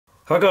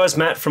Hi guys,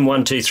 Matt from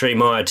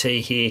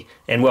 123myIT here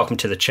and welcome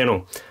to the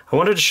channel. I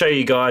wanted to show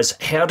you guys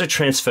how to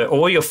transfer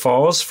all your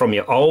files from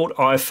your old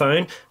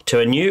iPhone to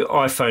a new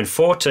iPhone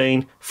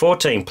 14,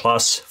 14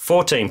 Plus,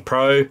 14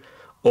 Pro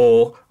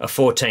or a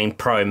 14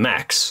 Pro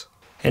Max.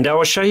 And I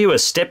will show you a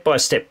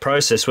step-by-step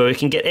process where we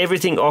can get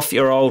everything off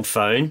your old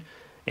phone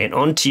and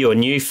onto your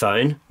new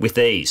phone with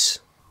ease.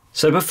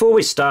 So before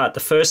we start, the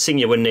first thing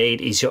you will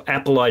need is your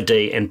Apple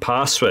ID and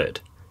password.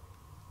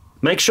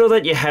 Make sure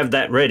that you have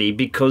that ready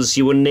because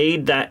you will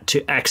need that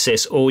to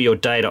access all your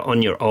data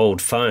on your old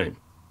phone.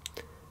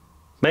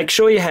 Make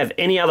sure you have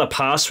any other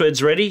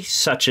passwords ready,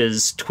 such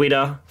as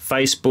Twitter,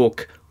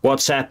 Facebook,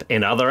 WhatsApp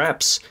and other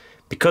apps,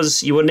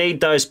 because you will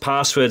need those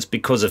passwords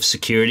because of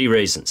security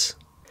reasons.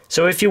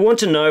 So if you want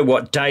to know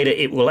what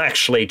data it will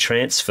actually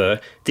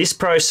transfer, this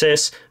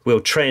process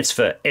will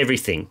transfer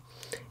everything.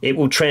 It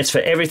will transfer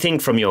everything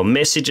from your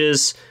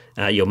messages,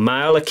 your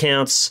mail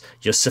accounts,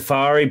 your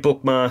Safari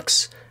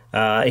bookmarks.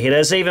 It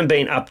has even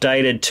been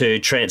updated to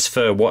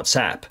transfer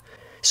WhatsApp.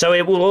 So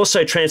it will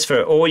also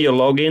transfer all your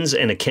logins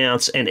and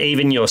accounts and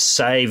even your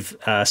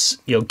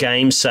your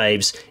game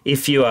saves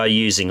if you are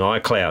using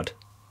iCloud.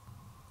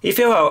 If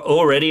you are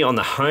already on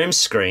the home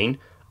screen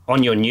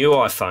on your new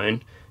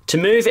iPhone, to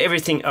move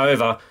everything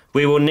over,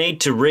 we will need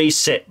to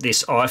reset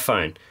this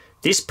iPhone.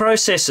 This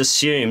process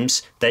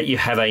assumes that you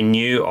have a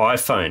new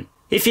iPhone.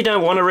 If you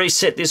don't want to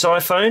reset this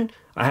iPhone,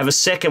 I have a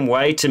second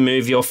way to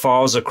move your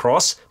files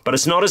across, but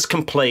it's not as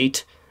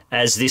complete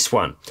as this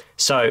one.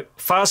 So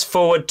fast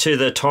forward to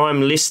the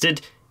time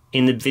listed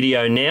in the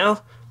video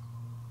now,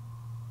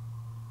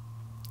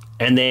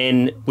 and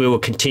then we will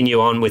continue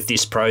on with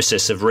this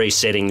process of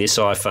resetting this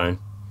iPhone.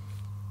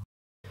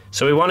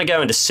 So we want to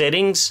go into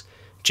Settings,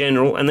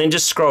 General, and then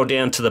just scroll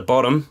down to the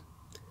bottom,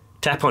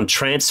 tap on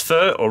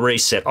Transfer or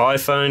Reset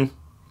iPhone,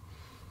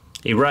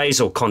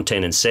 erase all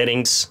content and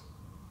settings,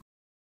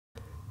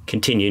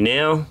 continue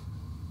now.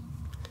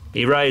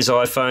 Erase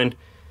iPhone.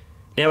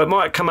 Now it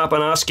might come up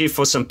and ask you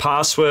for some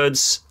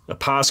passwords, a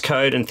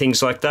passcode and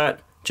things like that.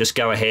 Just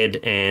go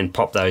ahead and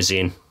pop those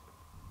in.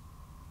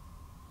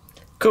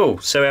 Cool,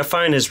 so our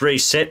phone is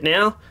reset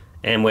now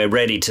and we're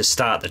ready to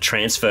start the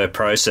transfer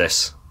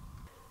process.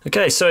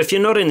 Okay, so if you're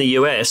not in the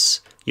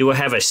US, you will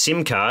have a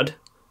SIM card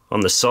on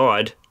the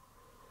side.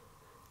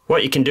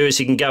 What you can do is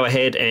you can go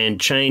ahead and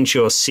change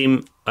your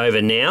SIM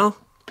over now.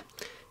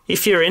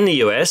 If you're in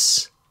the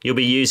US, you'll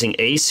be using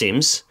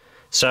eSIMs.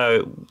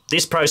 So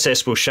this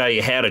process will show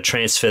you how to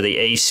transfer the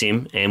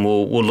eSIM, and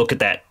we'll look at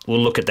that. We'll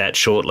look at that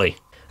shortly.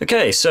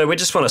 Okay, so we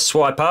just want to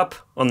swipe up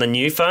on the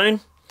new phone,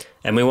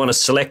 and we want to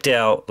select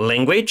our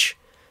language.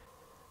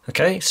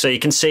 Okay, so you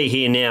can see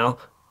here now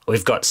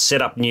we've got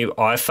set up new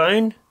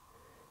iPhone,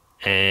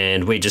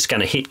 and we're just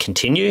going to hit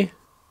continue.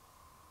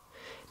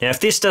 Now, if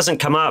this doesn't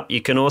come up,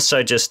 you can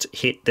also just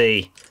hit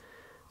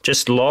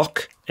just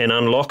lock and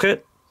unlock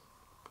it,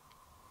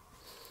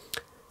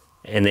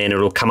 and then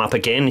it'll come up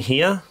again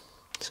here.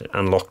 So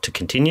unlock to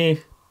continue.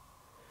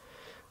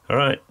 All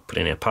right, put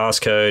in our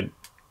passcode.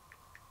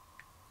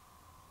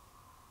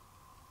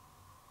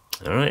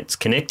 All right, it's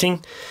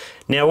connecting.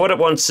 Now what it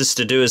wants us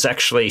to do is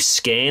actually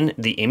scan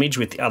the image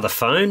with the other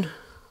phone.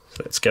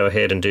 So let's go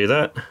ahead and do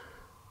that.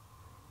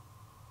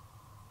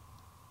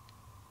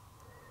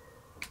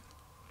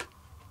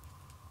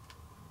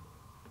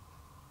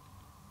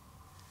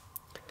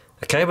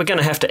 Okay, we're going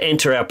to have to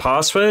enter our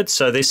password.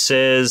 So this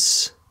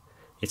says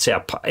it's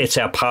our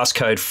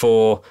passcode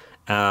for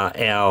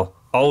our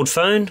old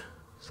phone.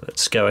 So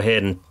let's go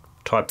ahead and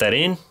type that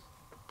in.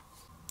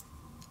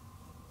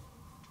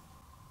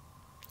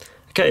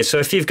 Okay, so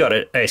if you've got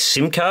a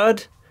SIM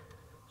card,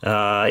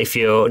 if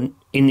you're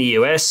in the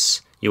US,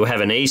 you'll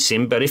have an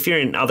eSIM, but if you're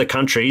in other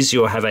countries,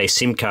 you'll have a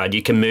SIM card.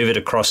 You can move it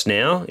across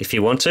now if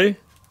you want to.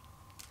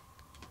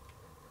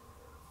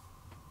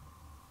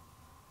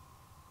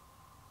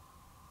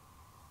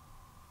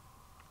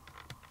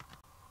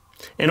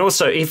 And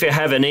also, if you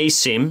have an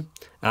eSIM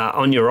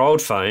on your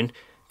old phone,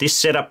 this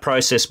setup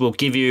process will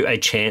give you a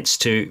chance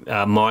to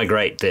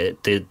migrate the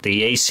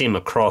eSIM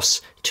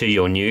across to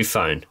your new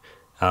phone.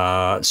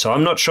 So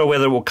I'm not sure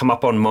whether it will come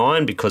up on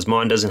mine because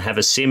mine doesn't have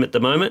a SIM at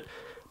the moment,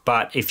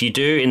 but if you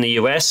do in the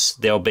US,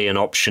 there'll be an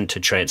option to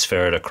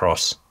transfer it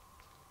across.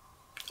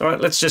 All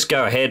right, let's just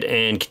go ahead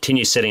and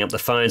continue setting up the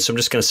phone. So I'm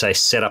just going to say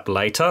set up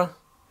later.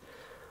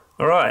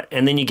 All right,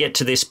 and then you get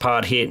to this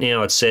part here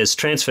now. It says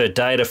transfer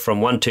data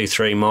from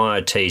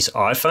 123myIT's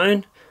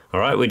iPhone. All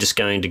right, we're just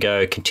going to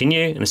go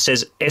continue, and it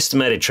says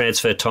estimated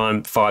transfer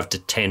time 5 to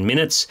 10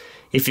 minutes.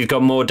 If you've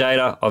got more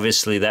data,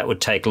 obviously that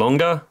would take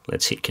longer.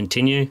 Let's hit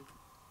continue.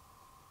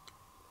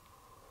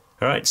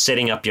 All right,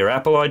 setting up your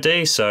Apple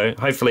ID. So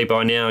hopefully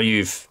by now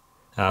you've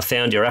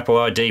found your Apple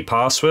ID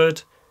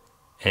password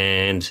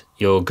and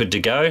you're good to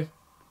go.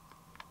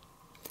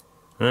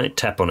 All right,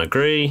 tap on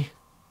agree.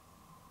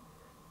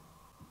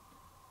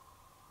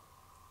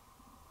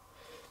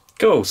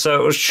 Cool,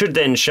 so it should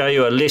then show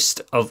you a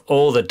list of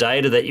all the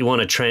data that you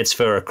want to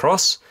transfer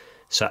across.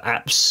 So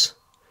apps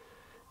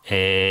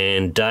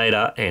and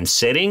data and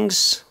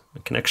settings.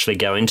 We can actually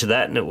go into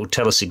that and it will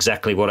tell us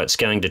exactly what it's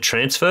going to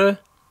transfer.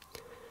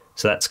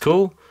 So that's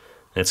cool.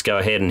 Let's go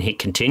ahead and hit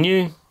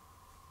continue.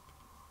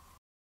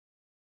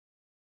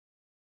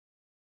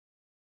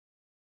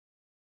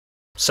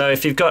 So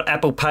if you've got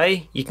Apple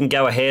Pay, you can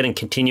go ahead and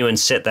continue and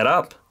set that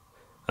up.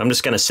 I'm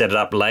just going to set it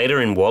up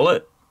later in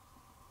Wallet.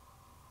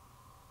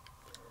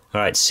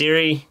 Alright,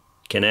 Siri,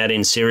 you can add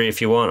in Siri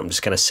if you want. I'm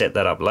just going to set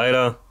that up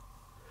later.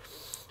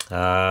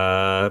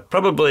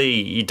 Probably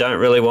you don't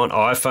really want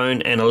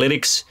iPhone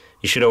analytics.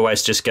 You should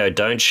always just go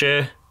don't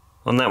share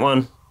on that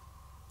one.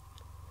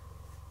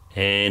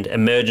 And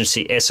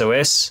emergency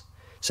SOS.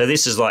 So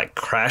this is like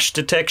crash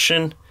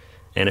detection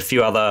and a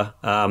few other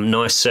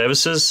nice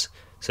services.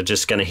 So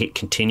just going to hit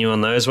continue on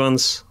those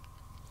ones.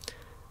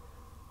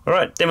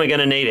 Alright, then we're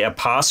going to need our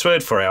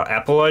password for our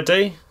Apple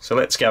ID. So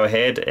let's go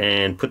ahead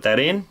and put that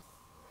in.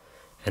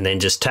 And then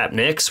just tap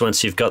next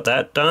once you've got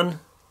that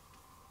done.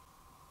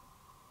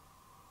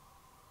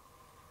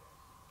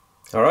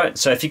 Alright,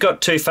 so if you've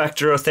got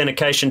two-factor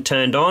authentication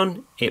turned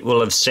on, it will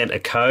have sent a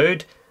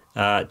code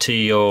to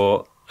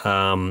your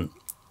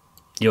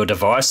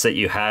device that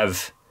you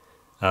have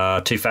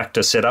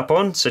two-factor set up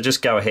on. So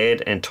just go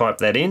ahead and type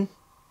that in.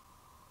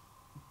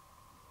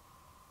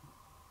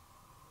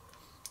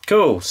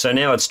 Cool, so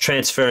now it's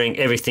transferring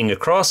everything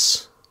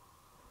across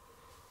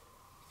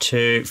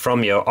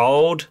from your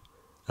old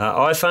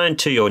iPhone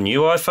to your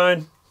new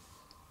iPhone.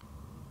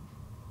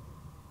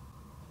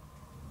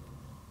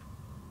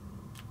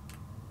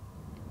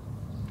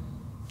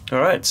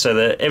 Alright, so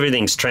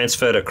everything's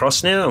transferred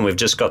across now and we've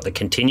just got the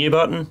continue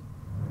button.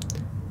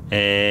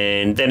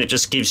 And then it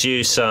just gives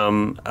you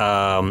some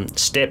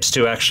steps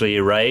to actually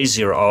erase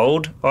your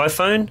old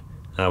iPhone.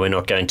 We're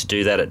not going to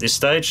do that at this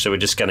stage, so we're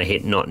just going to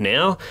hit not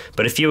now.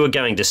 But if you were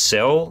going to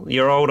sell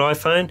your old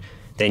iPhone,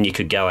 then you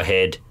could go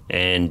ahead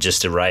and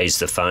just erase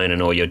the phone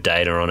and all your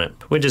data on it.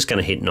 But we're just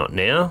going to hit not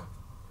now.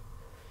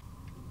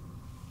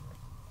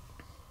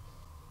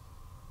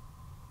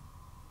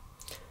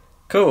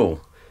 Cool.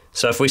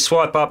 So if we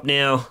swipe up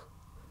now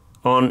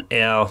on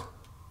our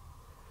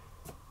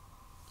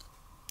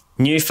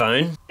new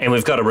phone and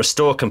we've got a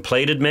restore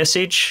completed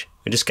message,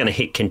 we're just going to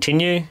hit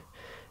continue.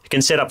 You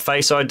can set up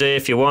Face ID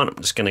if you want.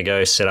 I'm just going to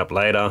go set up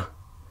later.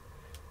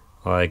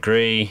 I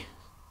agree.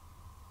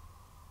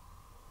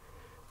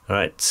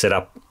 Alright, set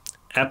up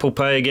Apple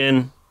Pay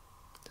again.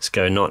 Let's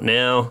go not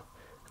now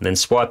and then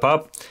swipe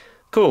up.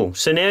 Cool,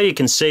 so now you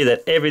can see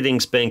that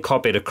everything's been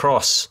copied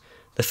across.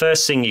 The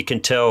first thing you can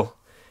tell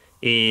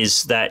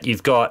is that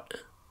you've got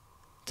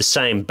the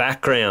same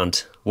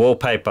background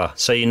wallpaper,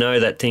 so you know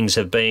that things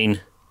have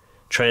been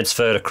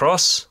transferred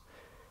across.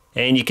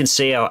 And you can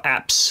see our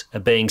apps are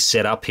being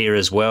set up here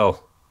as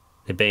well.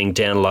 They're being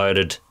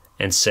downloaded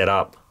and set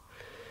up.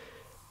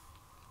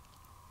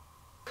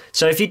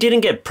 So if you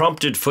didn't get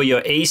prompted for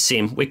your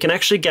eSIM, we can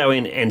actually go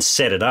in and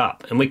set it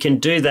up. And we can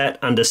do that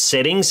under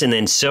settings and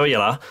then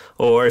cellular,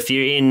 or if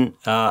you're in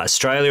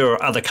Australia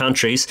or other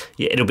countries,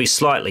 it'll be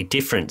slightly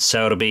different.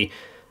 So it'll be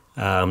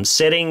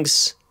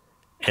settings,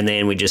 and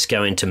then we just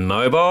go into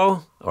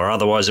mobile, or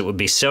otherwise it would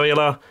be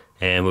cellular,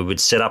 and we would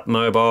set up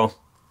mobile.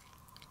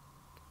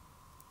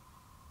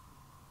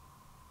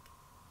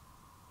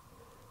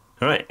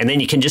 Alright, and then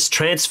you can just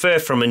transfer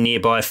from a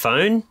nearby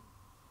phone.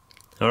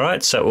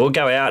 Alright, so we'll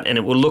go out and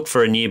it will look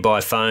for a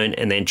nearby phone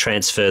and then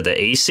transfer the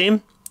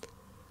eSIM.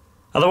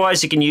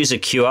 Otherwise you can use a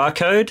QR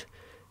code.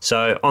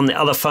 So on the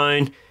other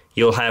phone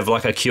you'll have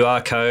like a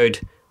QR code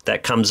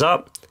that comes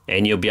up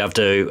and you'll be able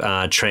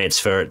to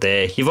transfer it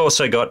there. You've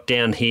also got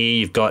down here,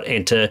 you've got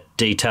enter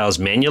details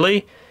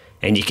manually,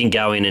 and you can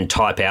go in and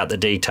type out the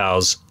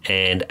details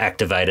and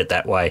activate it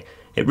that way.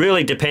 It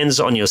really depends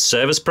on your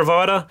service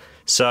provider,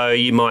 so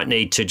you might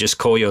need to just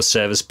call your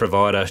service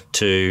provider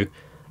to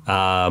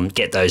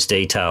get those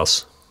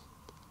details.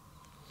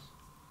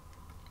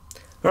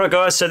 Alright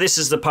guys, so this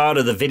is the part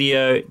of the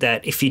video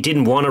that if you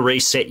didn't want to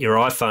reset your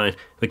iPhone,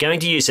 we're going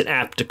to use an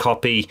app to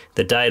copy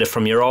the data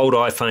from your old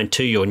iPhone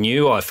to your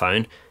new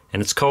iPhone,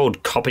 and it's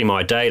called Copy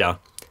My Data.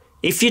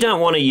 If you don't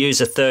want to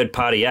use a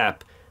third-party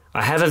app,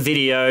 I have a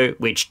video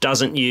which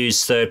doesn't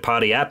use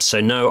third-party apps,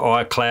 so no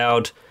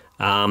iCloud.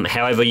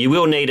 However, you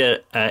will need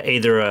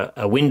either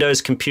a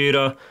Windows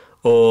computer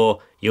or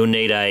you'll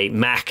need a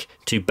Mac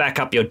to back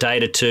up your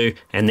data to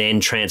and then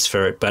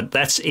transfer it. But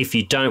that's if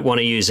you don't want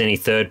to use any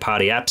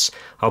third-party apps.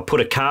 I'll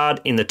put a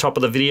card in the top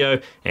of the video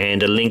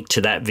and a link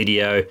to that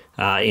video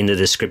in the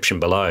description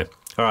below.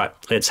 All right,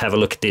 let's have a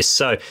look at this.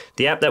 So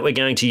the app that we're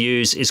going to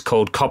use is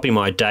called Copy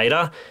My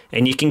Data,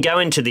 and you can go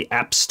into the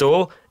App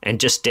Store and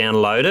just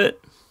download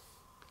it.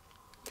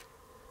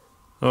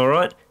 All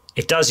right,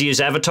 it does use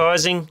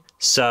advertising.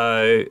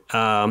 So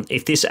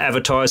if this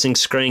advertising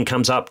screen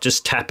comes up,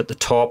 just tap at the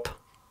top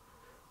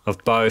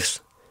of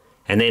both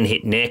and then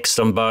hit next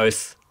on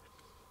both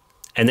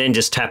and then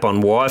just tap on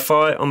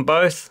Wi-Fi on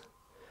both.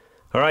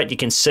 All right, you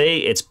can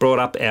see it's brought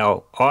up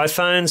our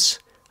iPhones.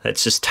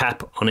 Let's just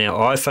tap on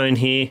our iPhone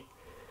here.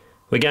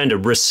 We're going to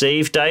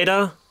receive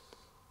data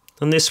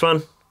on this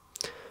one.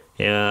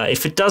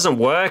 If it doesn't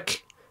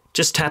work,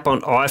 just tap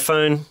on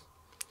iPhone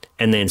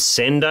and then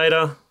send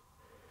data,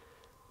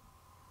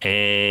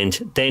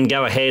 and then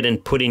go ahead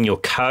and put in your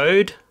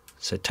code.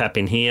 So tap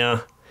in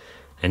here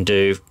and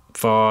do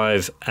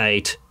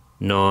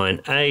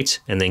 5898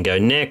 and then go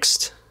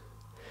next.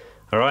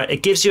 All right,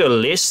 it gives you a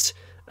list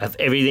of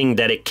everything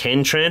that it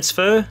can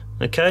transfer,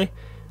 okay?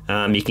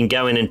 You can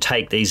go in and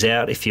take these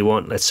out if you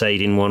want. Let's say you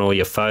didn't want all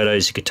your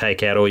photos, you could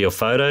take out all your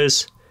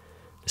photos.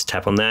 Just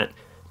tap on that,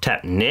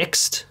 tap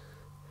next.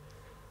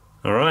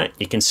 All right,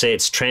 you can see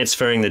it's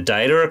transferring the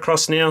data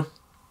across now.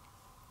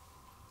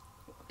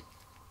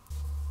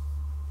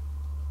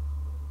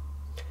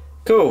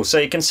 Cool, so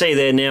you can see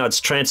there now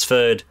it's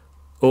transferred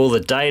all the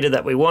data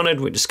that we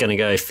wanted. We're just going to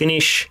go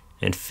finish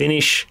and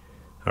finish.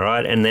 All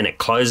right, and then it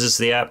closes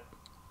the app.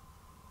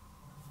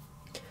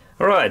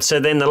 All right, so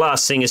then the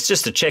last thing is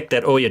just to check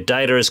that all your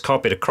data is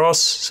copied across.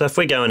 So if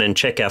we go in and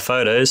check our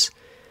photos,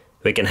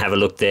 we can have a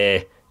look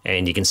there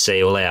and you can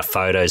see all our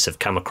photos have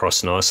come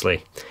across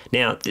nicely.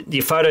 Now,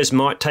 your photos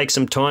might take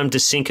some time to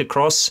sync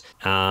across,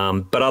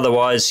 but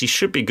otherwise you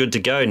should be good to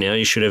go now.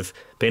 You should have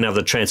been able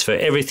to transfer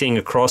everything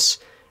across,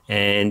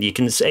 and you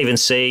can even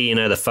see, you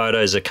know, the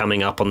photos are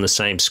coming up on the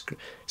same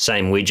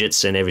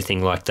widgets and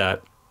everything like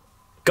that.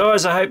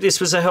 Guys, I hope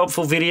this was a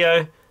helpful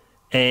video,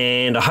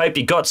 and I hope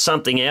you got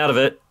something out of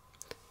it.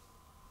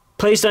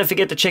 Please don't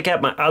forget to check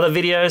out my other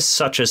videos,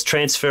 such as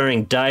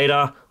transferring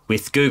data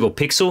with Google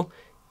Pixel.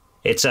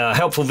 It's a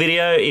helpful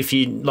video if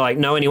you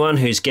know anyone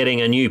who's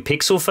getting a new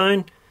Pixel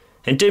phone.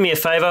 And do me a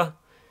favor,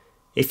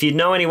 if you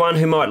know anyone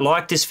who might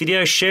like this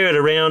video, share it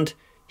around,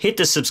 hit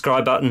the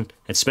subscribe button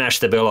and smash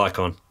the bell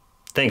icon.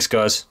 Thanks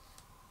guys.